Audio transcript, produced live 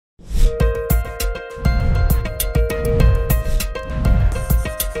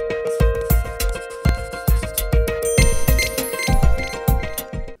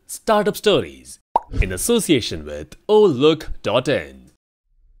Startup Stories in association with Look.in.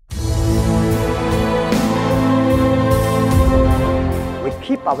 We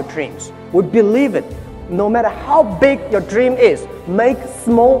keep our dreams. We believe it. No matter how big your dream is, make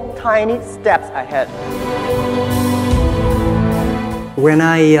small, tiny steps ahead. When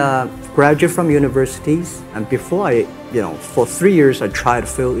I graduated from universities, and before for 3 years I tried to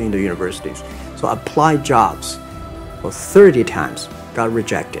fill in the universities. So I applied jobs for 30 times, got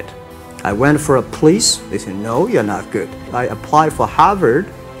rejected. I went for a police, they said, no, you're not good. I applied for Harvard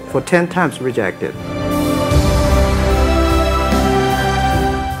for 10 times, rejected.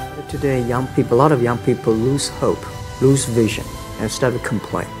 Today, a lot of young people lose hope, lose vision, and start to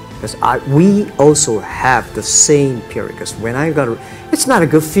complain. Because we also have the same period. Because when it's not a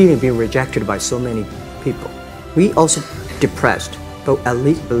good feeling being rejected by so many people. We also depressed, but at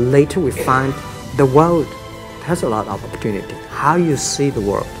least later we find the world has a lot of opportunity. How you see the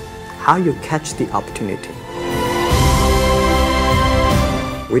world, how you catch the opportunity.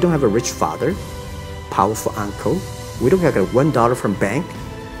 We don't have a rich father, powerful uncle. We don't have $1 from bank,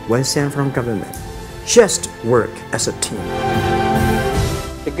 1 cent from government. Just work as a team.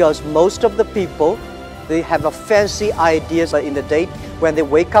 Because most of the people, they have a fancy ideas in the day. When they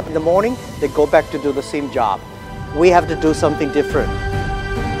wake up in the morning, they go back to do the same job. We have to do something different.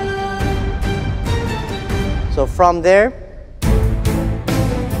 So from there,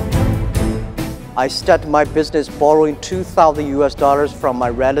 I started my business borrowing $2,000 from my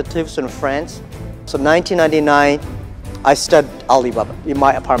relatives and friends. So 1999, I started Alibaba in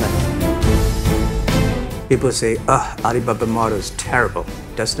my apartment. People say, Alibaba model is terrible.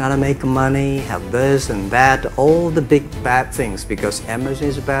 Does not make money, have this and that, all the big bad things because Amazon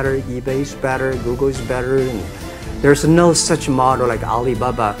is better, eBay is better, Google is better. And there's no such model like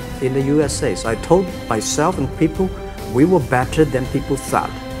Alibaba in the USA. So I told myself and people, we were better than people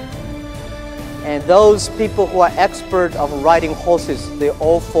thought. And those people who are expert of riding horses, they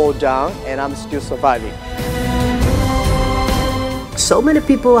all fall down and I'm still surviving. So many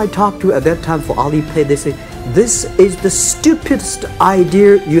people I talked to at that time for Alipay, they say, this is the stupidest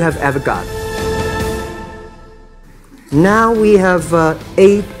idea you have ever got. Now we have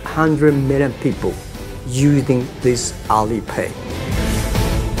 800 million people using this Alipay.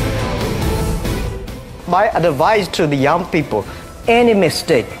 My advice to the young people, any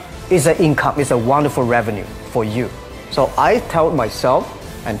mistake is an income, is a wonderful revenue for you. So I told myself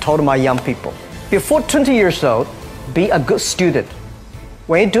and told my young people, before 20 years old, be a good student.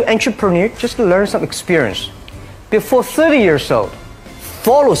 When you do entrepreneur, just learn some experience. Before 30 years old,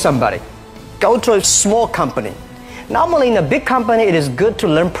 follow somebody. Go to a small company. Normally in a big company, it is good to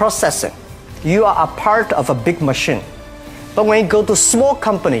learn processing. You are a part of a big machine. But when you go to a small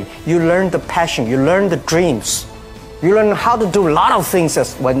company, you learn the passion, you learn the dreams. You learn how to do a lot of things at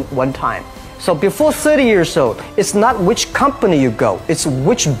one time. So before 30 years old, it's not which company you go, it's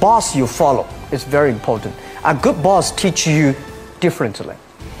which boss you follow. It's very important. A good boss teaches you differently.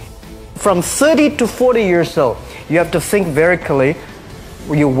 From 30 to 40 years old, you have to think very clearly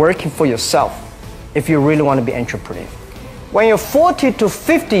when you're working for yourself if you really want to be an entrepreneur. When you're 40 to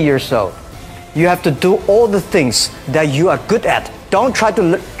 50 years old, you have to do all the things that you are good at. Don't try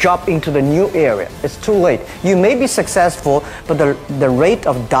to jump into the new area. It's too late. You may be successful, but the rate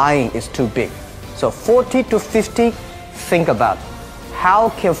of dying is too big. So 40 to 50, think about how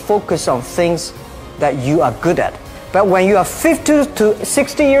can you focus on things that you are good at. But when you are 50 to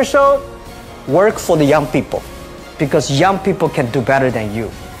 60 years old, work for the young people because young people can do better than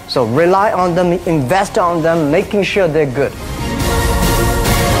you. So rely on them, invest on them, making sure they're good.